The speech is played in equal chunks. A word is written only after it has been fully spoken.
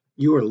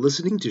You are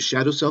listening to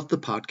Shadow Self, the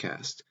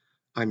podcast.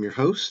 I'm your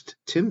host,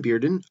 Tim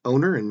Bearden,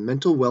 owner and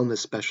mental wellness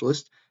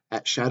specialist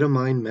at Shadow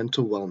Mind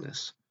Mental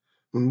Wellness.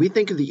 When we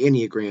think of the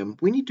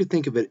Enneagram, we need to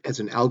think of it as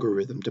an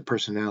algorithm to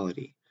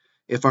personality.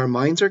 If our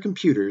minds are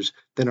computers,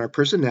 then our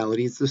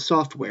personality is the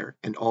software,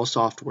 and all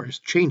software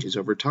changes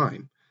over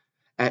time.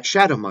 At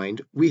Shadow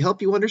Mind, we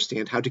help you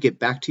understand how to get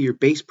back to your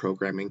base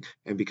programming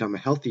and become a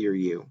healthier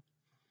you.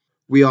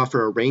 We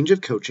offer a range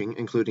of coaching,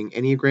 including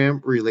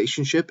Enneagram,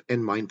 relationship,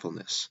 and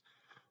mindfulness.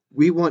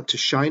 We want to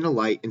shine a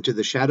light into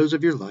the shadows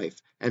of your life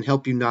and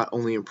help you not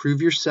only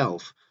improve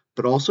yourself,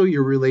 but also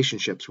your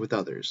relationships with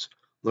others.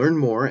 Learn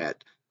more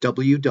at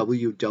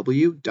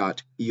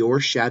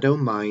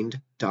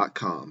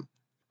www.yourshadowmind.com.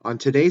 On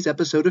today's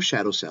episode of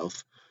Shadow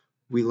Self,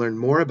 we learn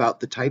more about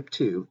the Type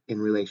 2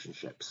 in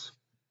relationships.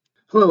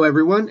 Hello,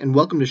 everyone, and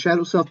welcome to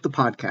Shadow Self, the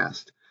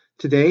podcast.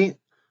 Today,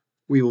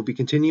 we will be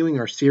continuing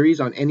our series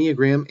on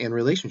Enneagram and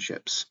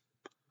relationships.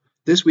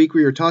 This week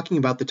we are talking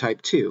about the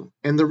Type 2,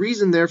 and the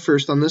reason they're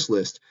first on this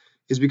list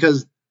is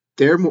because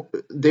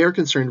they are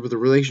concerned with the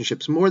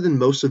relationships more than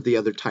most of the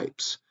other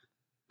types,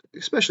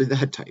 especially the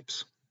head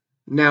types.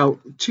 Now,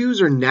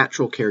 2s are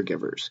natural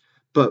caregivers,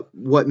 but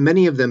what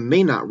many of them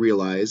may not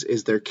realize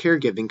is their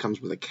caregiving comes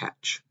with a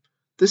catch.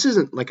 This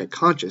isn't like a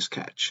conscious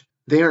catch.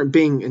 They aren't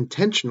being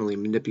intentionally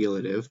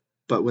manipulative,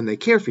 but when they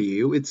care for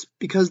you, it's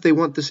because they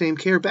want the same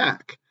care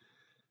back.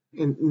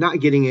 And not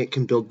getting it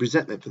can build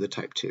resentment for the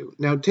Type 2.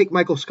 Now, take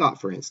Michael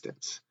Scott, for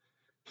instance.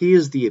 He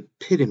is the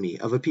epitome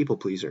of a people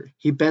pleaser.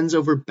 He bends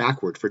over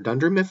backward for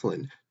Dunder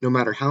Mifflin, no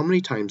matter how many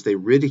times they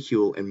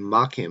ridicule and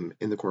mock him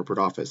in the corporate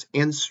office,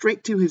 and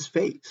straight to his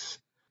face.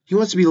 He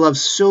wants to be loved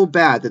so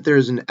bad that there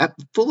is a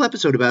full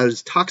episode about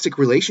his toxic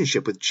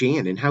relationship with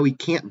Jan and how he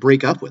can't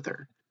break up with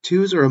her.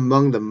 2s are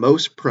among the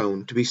most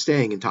prone to be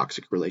staying in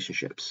toxic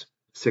relationships.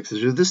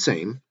 6s are the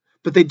same,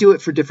 but they do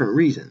it for different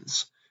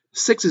reasons.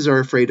 6s are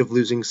afraid of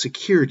losing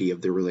security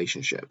of their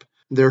relationship.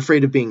 They're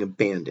afraid of being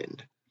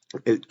abandoned.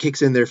 It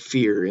kicks in their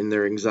fear and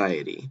their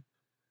anxiety.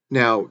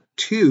 Now,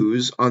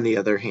 2s, on the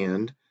other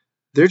hand,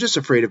 they're just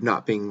afraid of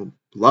not being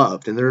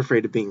loved, and they're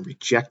afraid of being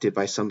rejected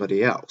by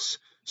somebody else.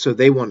 So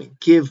they want to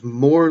give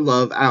more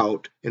love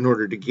out in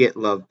order to get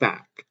love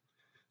back.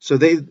 So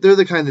they're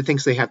the kind that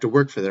thinks they have to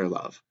work for their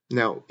love.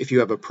 Now, if you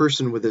have a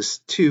person with a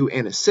 2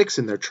 and a 6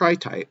 in their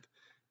tri-type,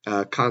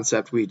 a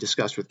concept we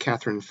discussed with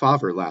Catherine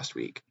Favre last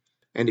week,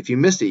 and if you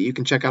missed it, you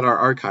can check out our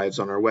archives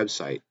on our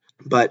website.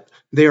 But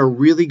they are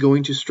really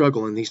going to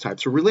struggle in these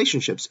types of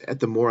relationships at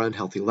the more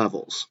unhealthy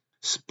levels.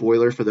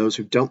 Spoiler for those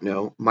who don't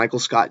know, Michael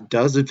Scott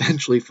does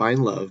eventually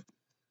find love,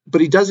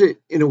 but he does it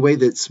in a way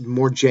that's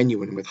more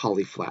genuine with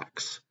Holly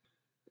Flax.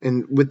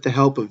 And with the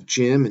help of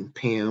Jim and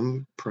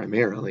Pam,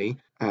 primarily,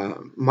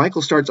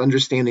 Michael starts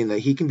understanding that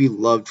he can be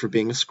loved for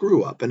being a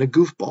screw-up and a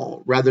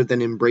goofball, rather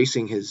than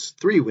embracing his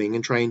 3-wing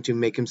and trying to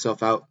make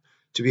himself out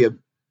to be a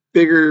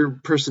bigger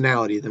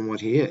personality than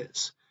what he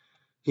is.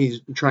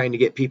 He's trying to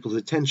get people's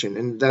attention,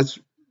 and that's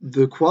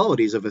the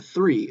qualities of a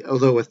 3,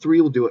 although a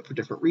 3 will do it for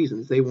different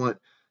reasons. They want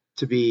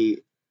to be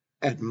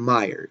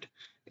admired,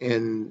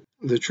 and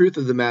the truth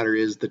of the matter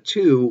is the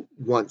 2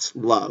 wants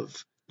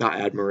love, not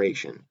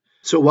admiration.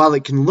 So while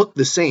it can look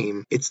the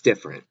same, it's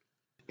different.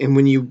 And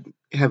when you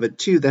have a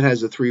 2 that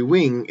has a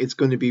 3-wing, it's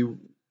going to be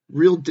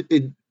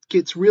it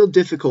gets real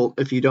difficult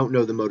if you don't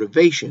know the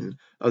motivation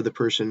of the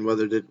person,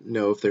 whether to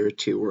know if they're a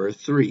 2 or a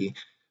 3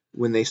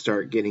 when they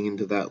start getting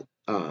into that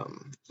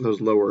those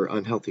lower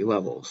unhealthy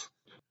levels.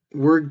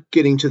 We're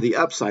getting to the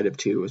upside of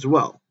 2 as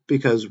well,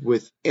 because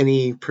with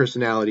any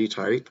personality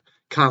type,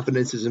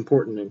 confidence is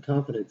important, and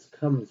confidence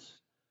comes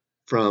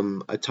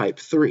from a Type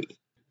 3.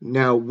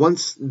 Now,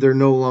 once they're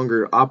no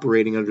longer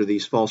operating under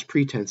these false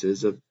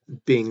pretenses of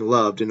being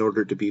loved in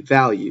order to be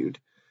valued,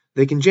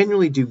 they can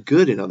genuinely do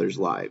good in others'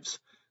 lives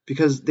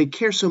because they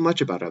care so much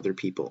about other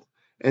people.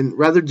 And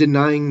rather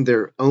denying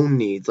their own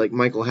needs, like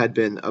Michael had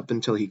been up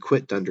until he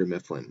quit Dunder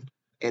Mifflin.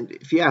 And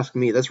if you ask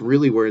me, that's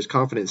really where his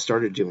confidence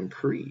started to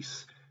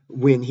increase,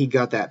 when he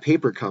got that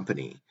paper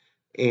company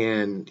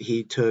and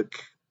he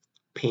took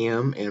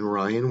Pam and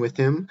Ryan with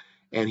him,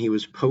 and he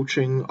was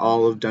poaching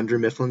all of Dunder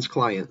Mifflin's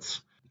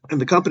clients. And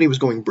the company was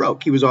going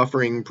broke. He was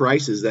offering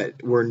prices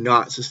that were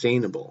not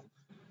sustainable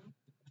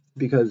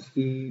because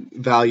he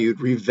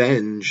valued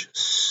revenge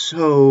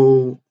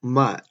so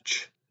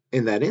much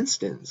in that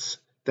instance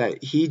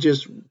that he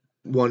just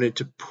wanted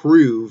to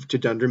prove to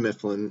Dunder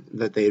Mifflin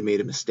that they had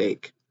made a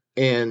mistake.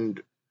 And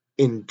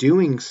in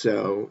doing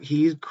so,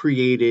 he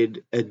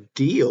created a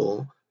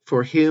deal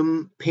for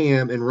him,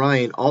 Pam, and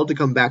Ryan all to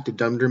come back to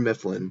Dunder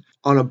Mifflin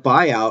on a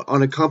buyout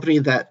on a company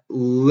that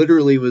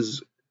literally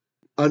was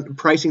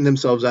pricing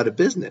themselves out of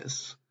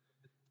business.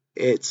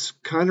 It's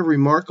kind of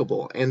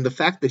remarkable. And the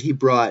fact that he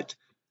brought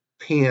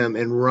Pam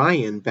and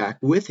Ryan back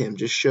with him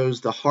just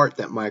shows the heart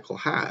that Michael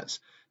has.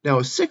 Now,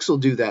 a 6 will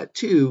do that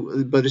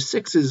too, but a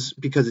 6 is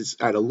because it's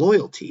out of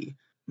loyalty.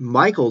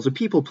 Michael's a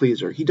people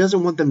pleaser. He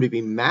doesn't want them to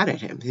be mad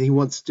at him. He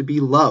wants to be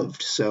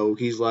loved. So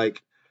he's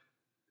like,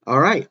 all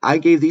right, I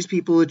gave these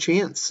people a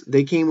chance.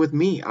 They came with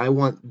me. I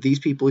want these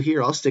people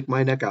here. I'll stick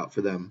my neck out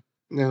for them.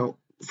 Now,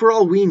 for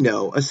all we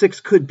know, a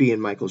 6 could be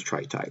in Michael's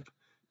tri-type,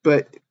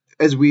 but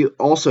as we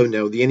also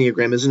know, the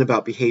Enneagram isn't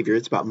about behavior,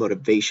 it's about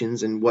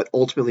motivations, and what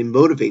ultimately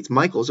motivates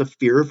Michael is a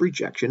fear of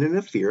rejection and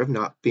a fear of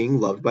not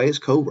being loved by his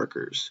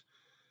coworkers.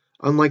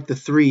 Unlike the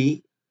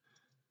 3,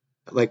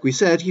 like we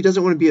said, he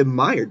doesn't want to be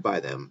admired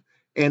by them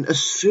and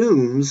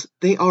assumes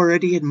they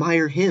already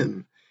admire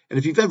him. And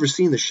if you've ever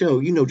seen the show,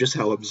 you know just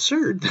how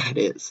absurd that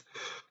is.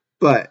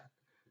 But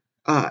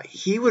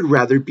he would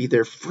rather be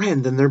their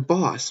friend than their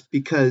boss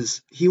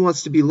because he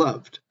wants to be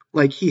loved.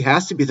 Like, he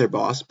has to be their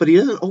boss, but he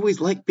doesn't always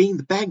like being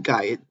the bad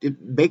guy.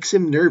 It makes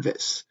him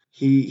nervous.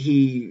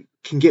 He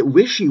can get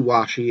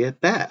wishy-washy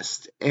at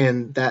best,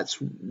 and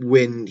that's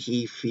when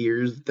he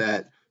fears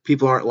that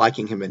people aren't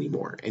liking him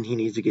anymore, and he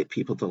needs to get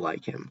people to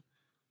like him.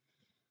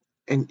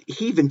 And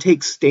he even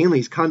takes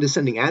Stanley's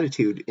condescending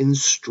attitude in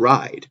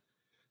stride.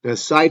 Now,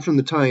 aside from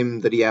the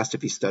time that he asked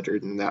if he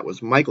stuttered, and that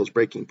was Michael's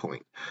breaking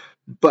point.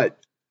 But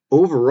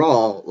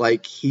overall,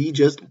 like, he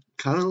just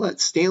kind of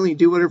lets Stanley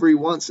do whatever he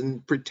wants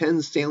and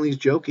pretends Stanley's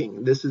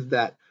joking. This is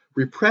that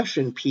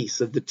repression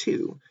piece of the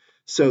 2.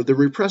 So they're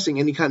repressing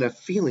any kind of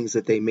feelings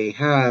that they may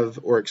have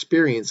or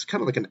experience,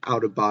 kind of like an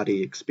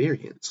out-of-body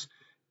experience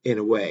in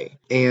a way.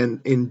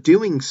 And in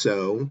doing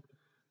so,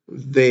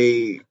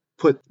 they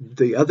put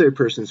the other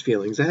person's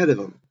feelings ahead of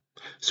them.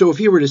 So if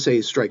he were to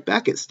say strike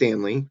back at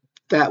Stanley,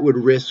 that would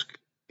risk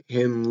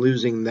him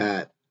losing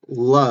that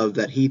love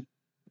that he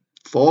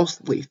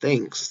falsely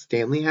thinks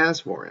Stanley has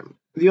for him.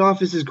 The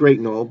Office is great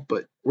and all,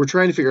 but we're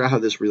trying to figure out how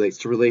this relates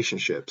to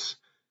relationships.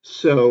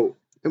 So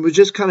it was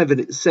just kind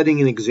of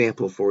setting an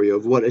example for you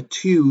of what a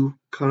 2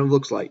 kind of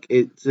looks like.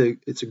 It's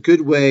a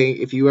good way,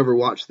 if you ever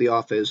watch The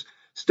Office,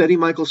 study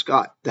Michael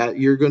Scott, that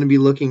you're going to be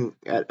looking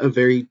at a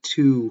very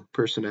 2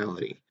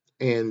 personality.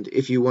 And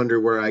if you wonder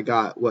where I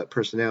got what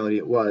personality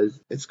it was,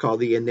 it's called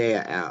the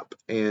Enneagram app,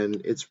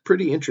 and it's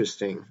pretty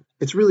interesting.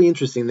 It's really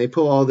interesting. They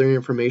pull all their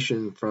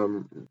information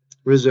from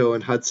Rizzo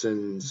and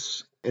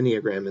Hudson's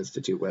Enneagram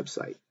Institute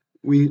website.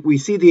 We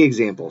see the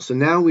example. So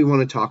now we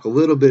want to talk a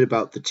little bit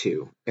about the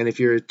 2. And if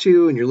you're a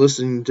 2 and you're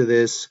listening to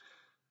this,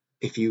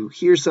 if you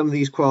hear some of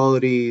these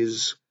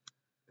qualities,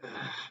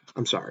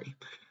 I'm sorry.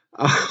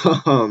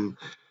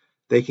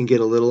 They can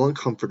get a little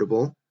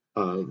uncomfortable.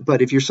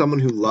 But if you're someone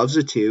who loves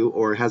a 2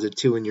 or has a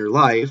 2 in your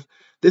life,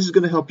 this is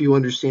going to help you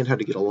understand how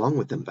to get along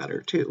with them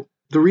better too.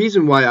 The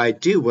reason why I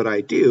do what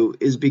I do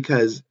is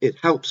because it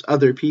helps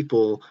other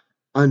people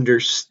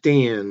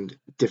understand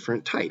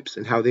different types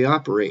and how they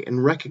operate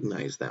and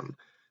recognize them.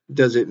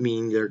 Does it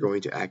mean they're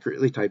going to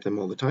accurately type them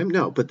all the time?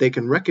 No, but they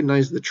can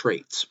recognize the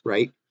traits,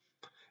 right?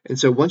 And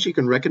so once you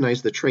can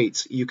recognize the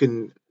traits, you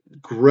can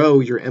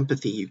grow your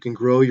empathy, you can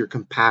grow your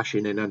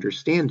compassion and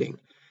understanding.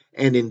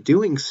 And in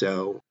doing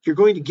so, you're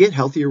going to get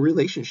healthier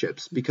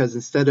relationships because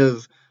instead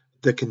of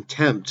the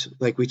contempt,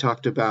 like we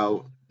talked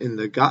about in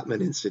the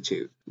Gottman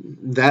Institute,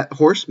 that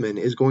horseman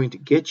is going to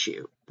get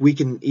you. We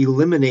can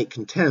eliminate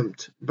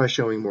contempt by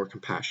showing more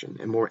compassion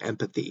and more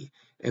empathy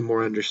and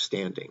more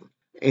understanding.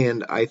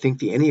 And I think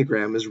the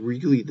Enneagram is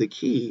really the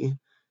key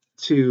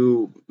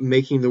to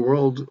making the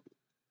world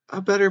a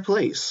better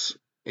place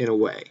in a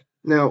way.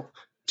 Now,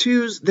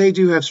 2s, they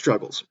do have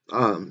struggles.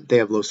 They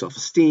have low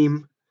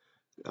self-esteem.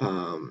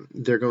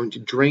 They're going to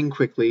drain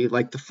quickly,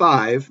 like the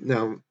 5.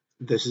 Now,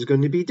 this is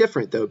going to be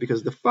different, though,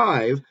 because the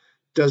 5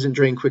 doesn't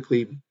drain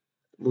quickly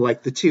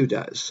like the 2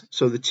 does.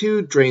 So the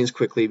 2 drains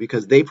quickly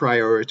because they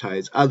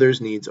prioritize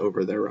others' needs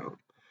over their own.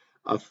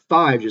 A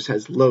 5 just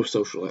has low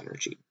social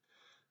energy.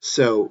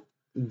 So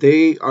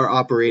they are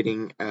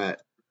operating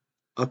at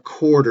a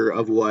quarter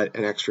of what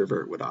an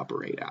extrovert would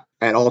operate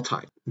at all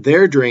times.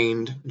 They're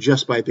drained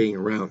just by being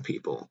around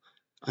people.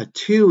 A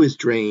 2 is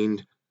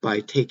drained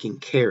by taking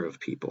care of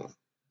people.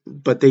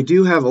 But they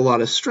do have a lot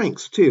of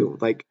strengths too.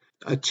 Like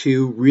a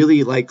 2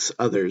 really likes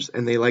others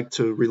and they like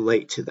to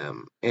relate to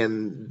them.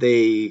 And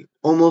they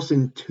almost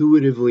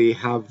intuitively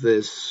have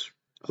this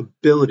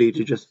ability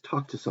to just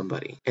talk to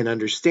somebody and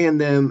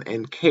understand them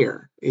and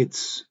care.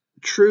 It's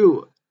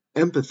true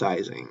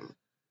empathizing,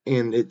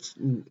 and it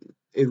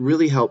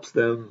really helps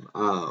them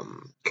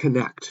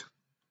connect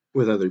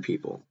with other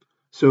people.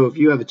 So if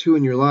you have a 2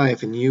 in your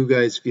life and you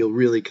guys feel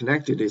really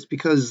connected, it's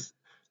because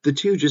the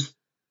 2 just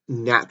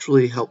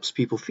naturally helps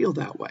people feel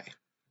that way.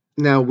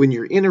 Now, when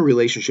you're in a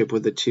relationship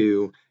with a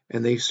 2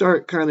 and they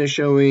start kind of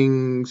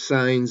showing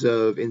signs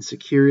of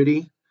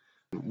insecurity,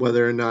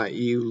 whether or not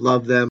you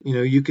love them,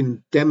 you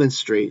can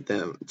demonstrate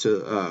it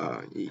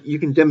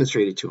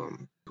to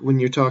them. When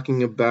you're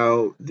talking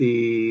about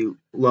the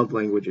love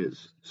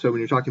languages. So when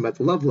you're talking about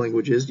the love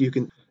languages,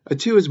 a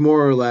 2 is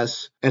more or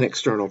less an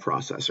external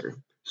processor.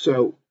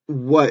 So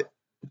what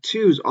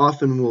 2s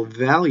often will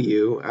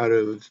value out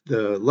of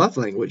the love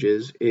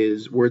languages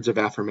is words of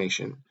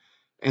affirmation.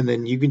 And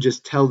then you can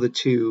just tell the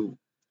 2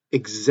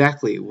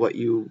 exactly what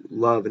you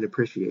love and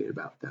appreciate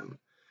about them.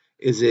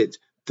 Is it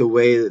the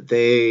way that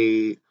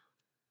they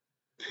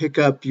pick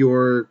up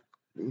your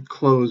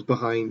clothes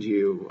behind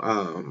you?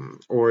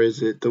 Or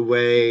is it the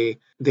way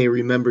they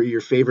remember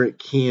your favorite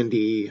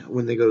candy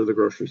when they go to the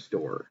grocery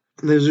store?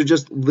 And those are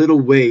just little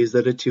ways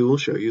that a 2 will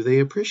show you they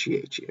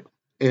appreciate you.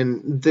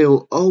 And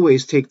they'll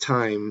always take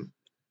time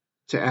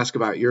to ask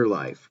about your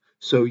life.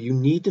 So you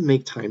need to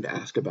make time to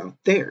ask about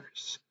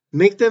theirs.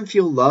 Make them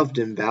feel loved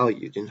and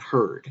valued and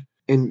heard.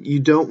 And you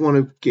don't want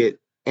to get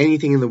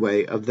anything in the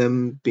way of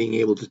them being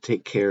able to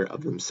take care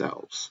of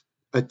themselves.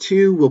 A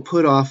 2 will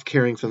put off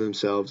caring for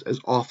themselves as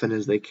often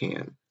as they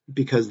can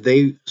because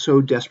they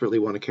so desperately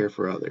want to care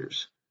for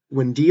others.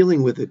 When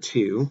dealing with a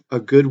 2, a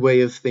good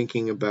way of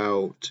thinking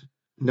about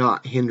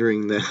not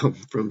hindering them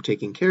from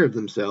taking care of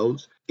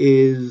themselves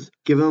is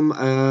give them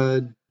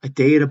a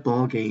day at a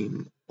ball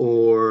game,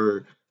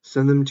 or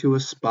send them to a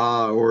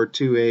spa or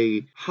to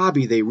a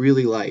hobby they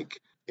really like.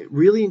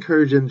 Really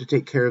encourage them to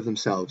take care of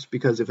themselves,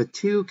 because if a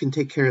 2 can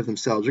take care of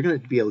themselves, they're going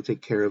to be able to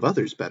take care of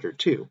others better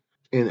too.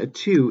 And a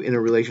 2 in a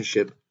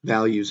relationship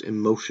values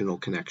emotional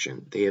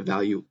connection. They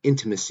value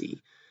intimacy.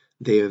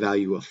 They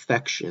value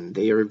affection.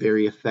 They are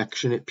very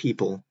affectionate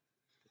people,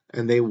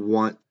 and they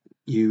want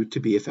you to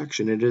be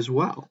affectionate as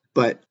well.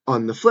 But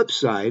on the flip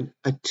side,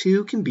 a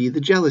 2 can be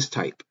the jealous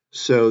type.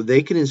 So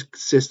they can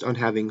insist on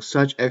having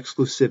such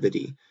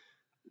exclusivity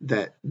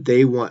that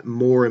they want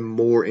more and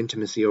more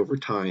intimacy over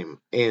time.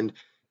 And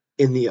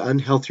in the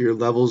unhealthier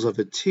levels of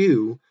a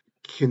 2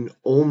 can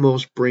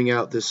almost bring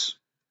out this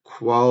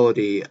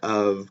quality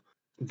of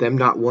them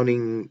not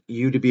wanting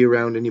you to be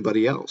around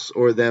anybody else,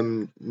 or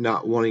them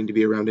not wanting to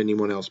be around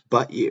anyone else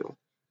but you.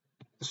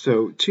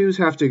 So 2s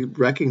have to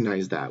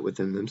recognize that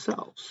within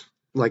themselves.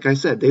 Like I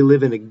said, they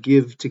live in a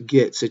give to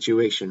get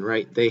situation,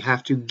 right? They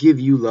have to give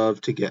you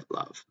love to get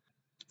love.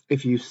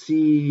 If you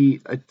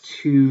see a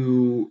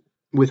 2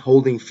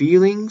 withholding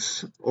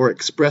feelings or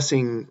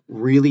expressing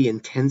really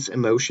intense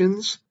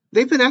emotions,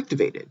 they've been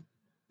activated.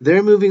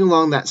 They're moving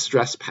along that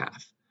stress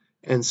path.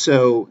 And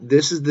so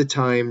this is the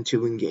time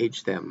to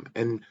engage them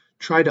and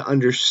try to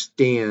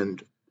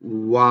understand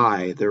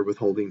why they're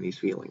withholding these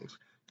feelings.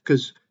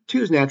 Because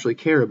 2s naturally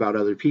care about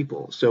other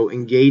people. So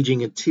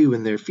engaging a 2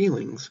 in their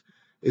feelings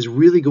is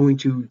really going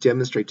to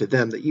demonstrate to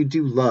them that you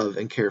do love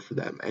and care for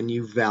them and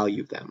you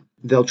value them.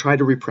 They'll try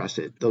to repress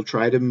it. They'll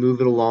try to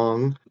move it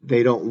along.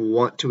 They don't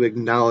want to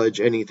acknowledge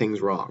anything's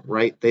wrong,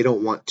 right? They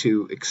don't want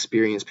to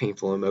experience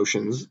painful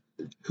emotions.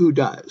 Who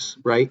does,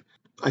 right?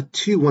 A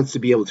 2 wants to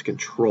be able to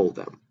control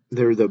them.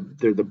 They're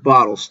the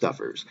bottle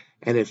stuffers.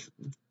 And if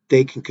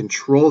they can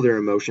control their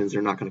emotions,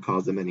 they're not going to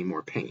cause them any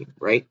more pain,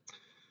 right?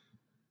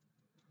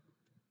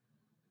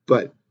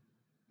 But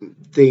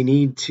they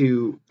need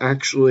to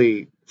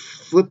actually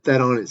flip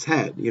that on its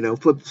head,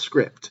 flip the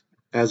script,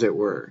 as it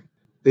were.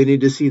 They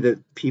need to see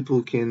that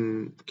people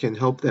can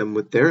help them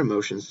with their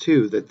emotions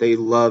too, that they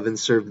love and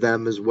serve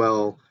them as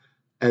well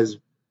as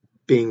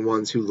being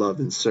ones who love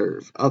and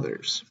serve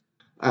others.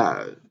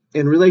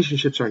 And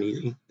relationships aren't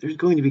easy. There's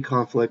going to be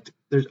conflict.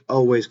 There's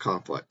always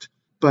conflict.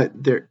 But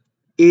there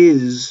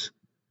is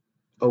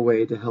a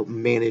way to help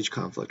manage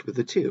conflict with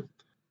a 2.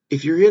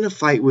 If you're in a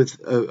fight with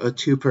a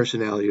 2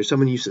 personality, or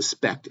someone you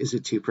suspect is a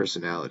 2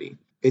 personality,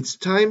 it's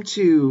time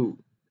to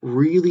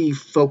really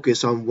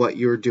focus on what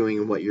you're doing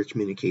and what you're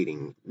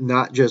communicating,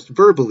 not just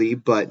verbally,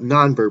 but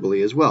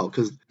non-verbally as well.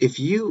 Because if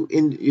you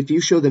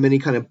show them any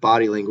kind of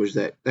body language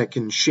that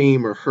can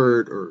shame or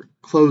hurt or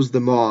close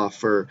them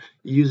off, or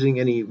using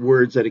any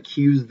words that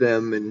accuse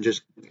them and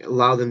just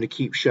allow them to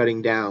keep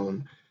shutting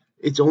down,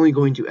 it's only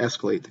going to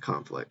escalate the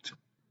conflict.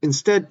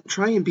 Instead,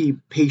 try and be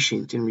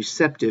patient and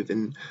receptive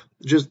and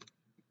just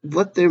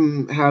let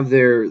them have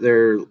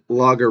their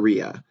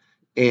logorrhea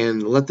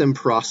and let them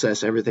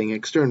process everything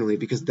externally,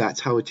 because that's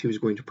how a 2 is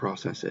going to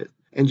process it.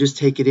 And just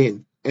take it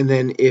in. And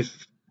then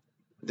if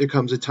there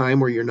comes a time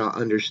where you're not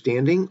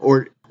understanding,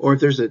 or if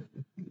there's a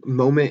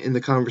moment in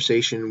the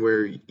conversation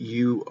where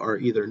you are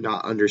either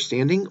not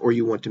understanding or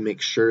you want to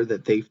make sure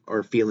that they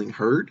are feeling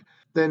heard,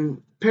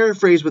 then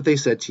paraphrase what they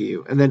said to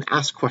you and then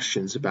ask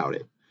questions about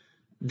it.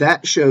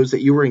 That shows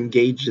that you were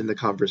engaged in the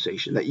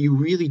conversation, that you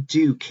really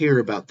do care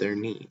about their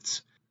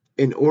needs.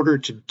 In order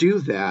to do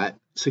that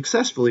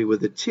successfully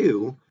with a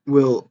 2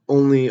 will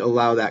only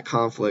allow that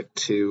conflict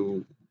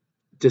to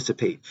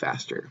dissipate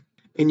faster.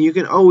 And you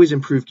can always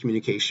improve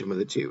communication with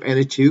a 2, and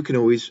a 2 can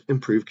always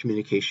improve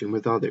communication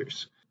with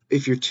others.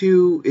 If your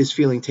 2 is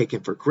feeling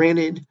taken for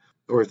granted,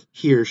 or if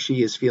he or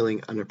she is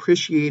feeling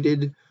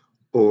unappreciated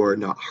or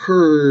not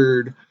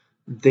heard,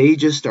 they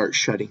just start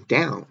shutting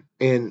down.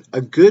 And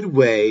a good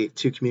way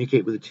to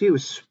communicate with a 2,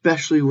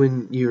 especially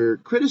when you're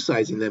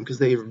criticizing them, because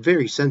they are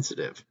very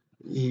sensitive,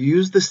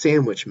 use the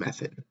sandwich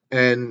method.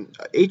 And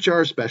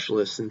HR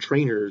specialists and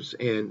trainers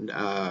and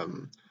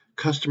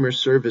customer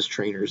service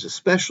trainers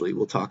especially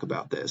will talk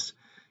about this.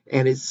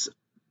 And it's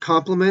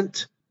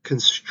compliment,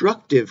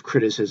 constructive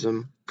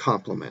criticism,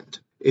 compliment.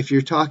 If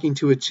you're talking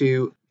to a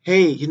 2,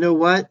 hey, you know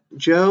what,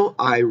 Joe,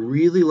 I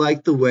really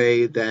like the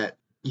way that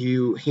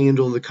you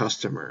handle the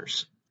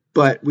customers,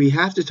 but we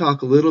have to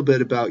talk a little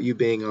bit about you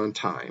being on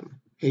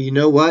time. Hey, you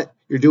know what?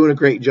 You're doing a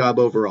great job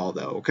overall,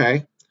 though,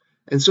 okay?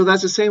 And so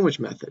that's a sandwich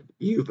method.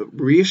 You've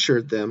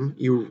reassured them,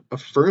 you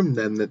affirmed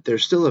them that they're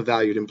still a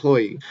valued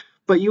employee,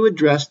 but you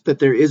addressed that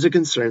there is a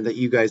concern that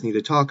you guys need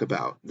to talk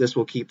about. This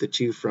will keep the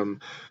two from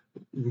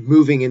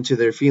moving into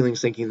their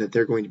feelings thinking that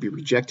they're going to be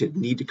rejected,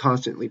 need to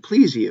constantly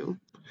please you,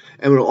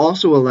 and will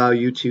also allow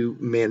you to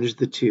manage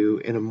the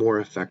two in a more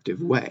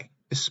effective way,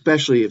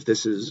 especially if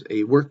this is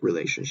a work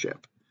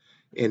relationship.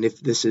 And if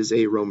this is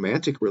a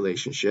romantic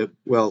relationship,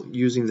 well,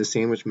 using the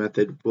sandwich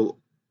method will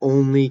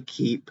only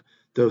keep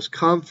those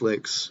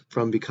conflicts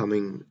from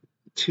becoming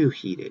too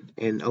heated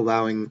and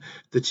allowing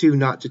the two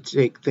not to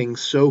take things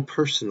so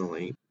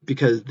personally,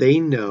 because they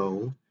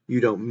know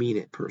you don't mean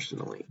it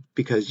personally,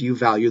 because you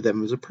value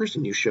them as a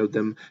person. You showed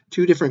them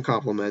two different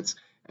compliments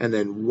and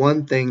then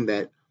one thing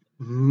that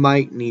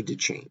might need to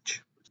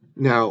change.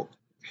 Now,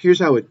 here's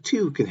how a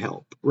 2 can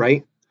help,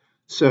 right?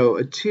 So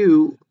a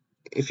 2,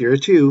 if you're a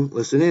 2,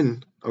 listen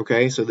in,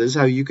 okay? So this is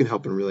how you can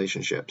help in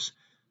relationships.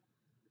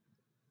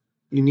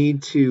 You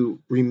need to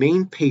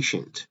remain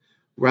patient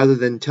rather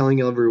than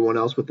telling everyone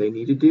else what they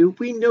need to do.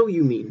 We know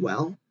you mean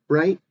well,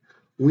 right?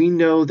 We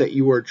know that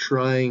you are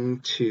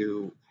trying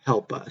to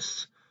help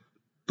us,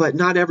 but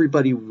not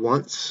everybody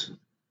wants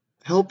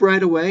help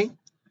right away.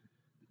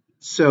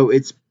 So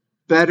it's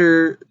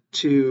better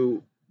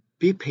to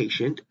be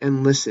patient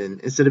and listen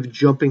instead of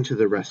jumping to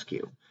the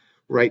rescue,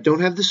 right?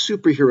 Don't have the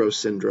superhero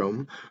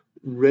syndrome,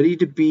 ready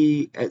to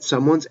be at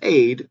someone's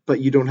aid,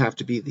 but you don't have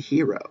to be the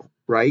hero,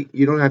 right?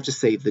 You don't have to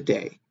save the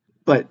day.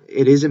 But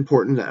it is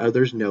important that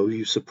others know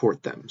you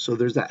support them. So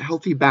there's that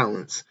healthy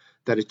balance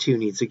that a 2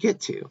 needs to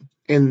get to.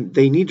 And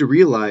they need to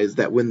realize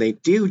that when they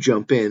do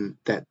jump in,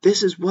 that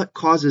this is what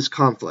causes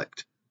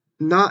conflict.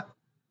 Not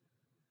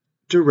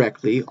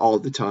directly all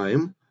the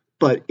time,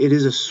 but it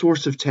is a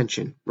source of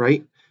tension,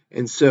 right?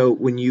 And so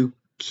when you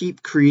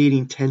keep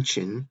creating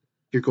tension,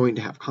 you're going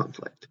to have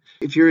conflict.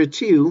 If you're a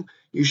 2,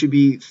 you should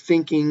be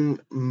thinking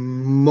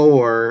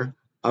more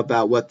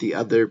about what the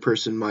other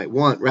person might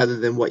want rather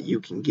than what you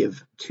can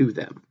give to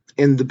them.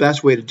 And the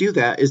best way to do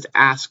that is to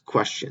ask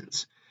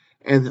questions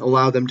and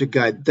allow them to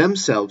guide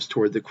themselves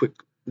toward the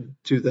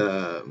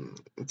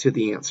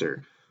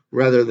answer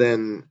rather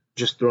than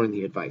just throwing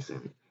the advice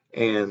in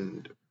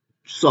and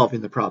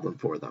solving the problem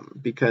for them,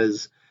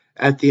 because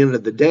at the end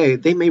of the day,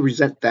 they may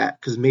resent that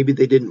because maybe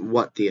they didn't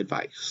want the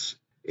advice.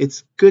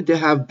 It's good to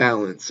have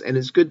balance, and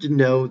it's good to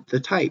know the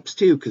types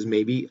too, because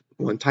maybe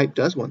one type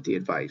does want the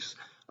advice.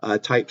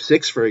 Type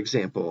 6, for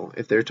example,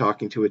 if they're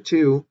talking to a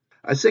 2,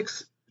 a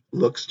 6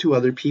 looks to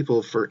other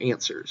people for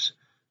answers.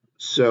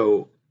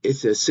 So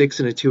it's a 6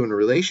 and a 2 in a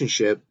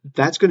relationship.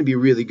 That's going to be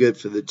really good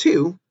for the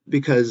 2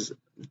 because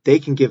they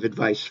can give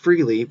advice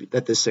freely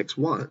that the 6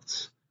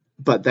 wants.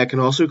 But that can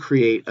also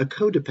create a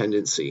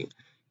codependency,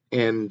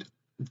 and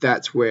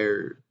that's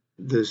where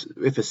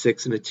if a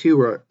 6 and a 2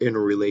 are in a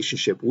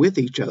relationship with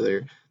each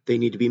other, they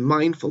need to be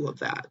mindful of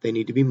that. They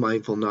need to be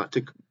mindful not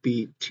to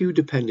be too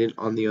dependent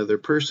on the other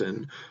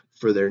person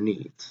for their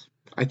needs.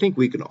 I think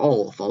we can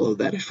all follow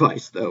that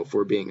advice, though, if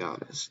we're being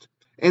honest.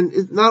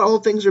 And not all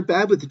things are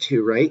bad with the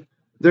 2, right?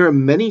 There are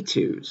many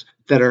 2s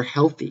that are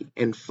healthy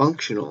and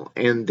functional,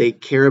 and they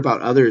care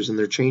about others, and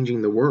they're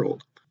changing the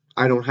world.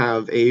 I don't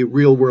have a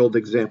real-world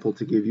example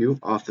to give you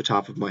off the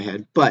top of my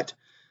head, but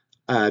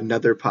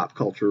another pop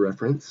culture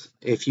reference.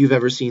 If you've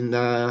ever seen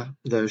the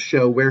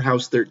show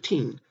Warehouse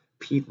 13,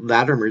 Pete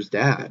Latimer's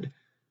dad,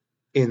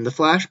 in the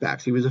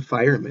flashbacks, he was a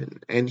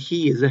fireman, and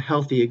he is a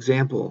healthy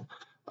example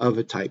of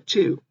a type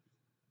 2.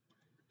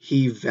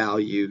 He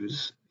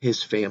values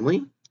his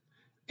family,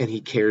 and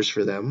he cares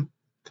for them,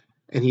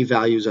 and he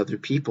values other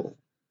people.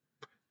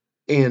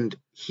 And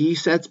he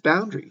sets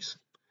boundaries.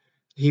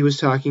 He was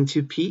talking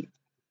to Pete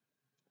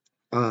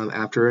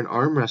after an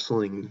arm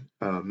wrestling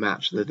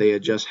match that they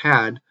had just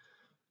had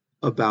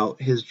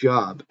about his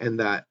job and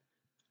that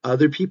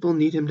other people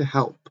need him to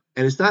help.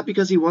 And it's not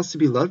because he wants to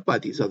be loved by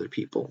these other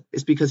people.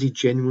 It's because he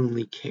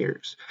genuinely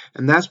cares.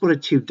 And that's what a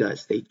 2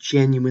 does. They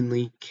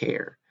genuinely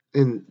care.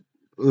 And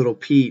little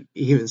Pete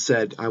even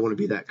said, I want to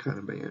be that kind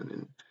of man.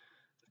 And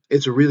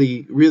it's a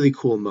really, really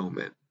cool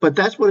moment. But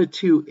that's what a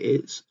 2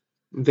 is.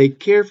 They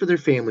care for their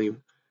family.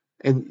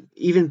 And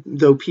even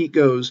though Pete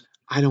goes,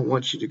 I don't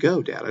want you to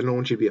go, Dad. I don't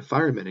want you to be a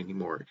fireman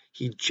anymore.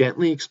 He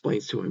gently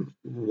explains to him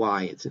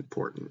why it's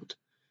important.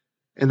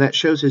 And that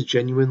shows his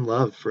genuine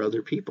love for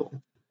other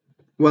people.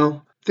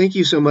 Well, thank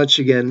you so much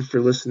again for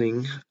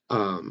listening.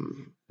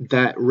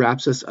 That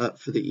wraps us up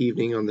for the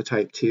evening on the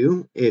Type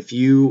 2. If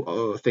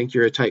you think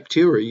you're a Type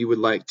 2 or you would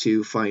like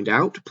to find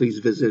out, please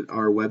visit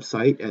our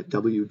website at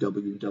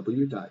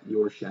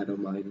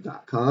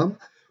www.yourshadowmind.com.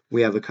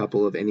 We have a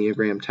couple of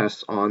Enneagram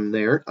tests on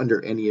there under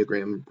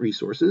Enneagram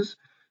resources.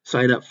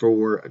 Sign up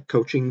for a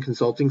coaching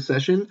consulting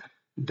session.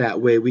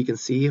 That way we can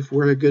see if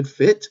we're a good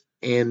fit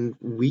and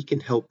we can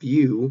help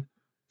you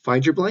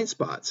find your blind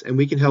spots and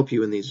we can help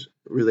you in these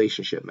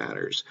relationship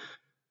matters.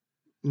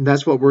 And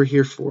that's what we're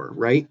here for,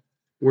 right?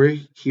 We're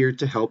here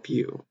to help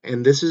you.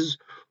 And this is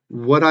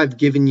what I've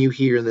given you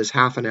here in this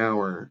half an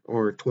hour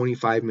or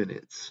 25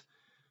 minutes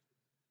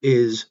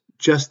is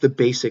just the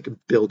basic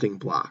building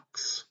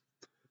blocks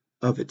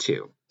of a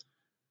 2.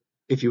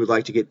 If you would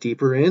like to get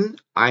deeper in,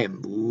 I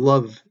am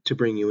love to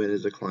bring you in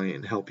as a client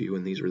and help you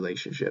in these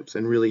relationships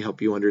and really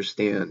help you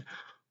understand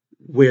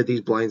where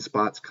these blind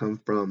spots come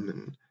from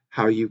and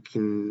how you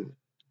can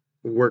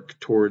work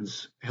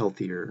towards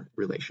healthier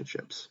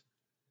relationships.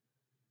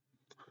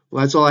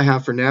 Well, that's all I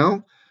have for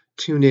now.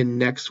 Tune in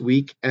next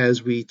week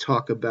as we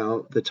talk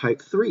about the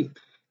type 3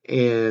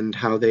 and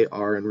how they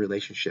are in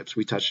relationships.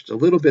 We touched a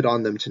little bit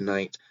on them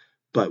tonight,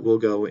 but we'll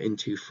go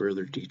into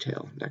further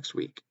detail next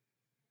week.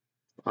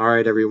 All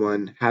right,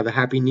 everyone, have a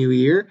happy new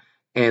year,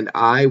 and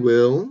I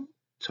will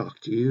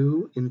talk to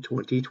you in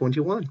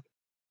 2021.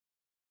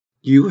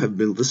 You have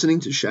been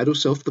listening to Shadow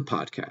Self, the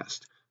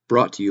podcast,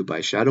 brought to you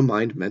by Shadow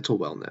Mind Mental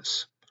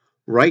Wellness.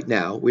 Right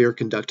now, we are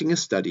conducting a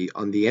study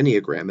on the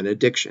Enneagram and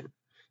addiction.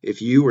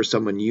 If you or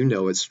someone you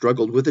know has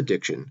struggled with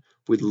addiction,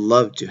 we'd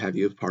love to have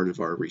you as part of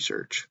our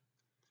research.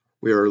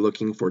 We are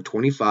looking for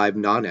 25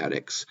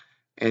 non-addicts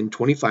and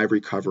 25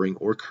 recovering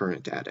or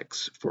current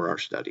addicts for our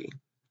study.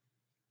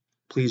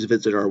 Please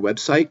visit our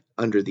website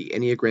under the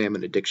Enneagram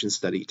and Addiction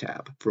Study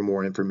tab for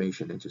more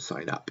information and to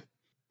sign up.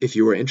 If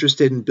you are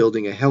interested in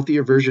building a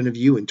healthier version of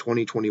you in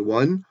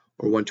 2021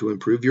 or want to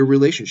improve your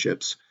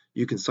relationships,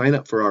 you can sign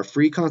up for our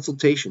free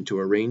consultation to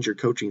arrange your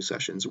coaching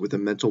sessions with a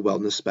mental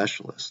wellness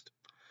specialist.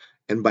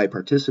 And by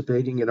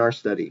participating in our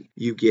study,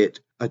 you get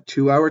a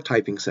 2-hour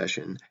typing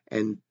session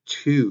and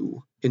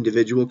 2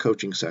 individual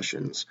coaching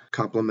sessions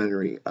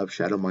complimentary of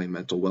Shadow Mind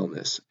Mental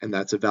Wellness, and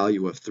that's a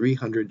value of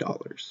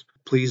 $300.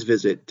 Please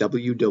visit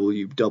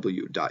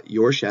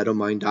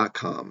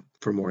www.yourshadowmind.com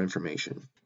for more information.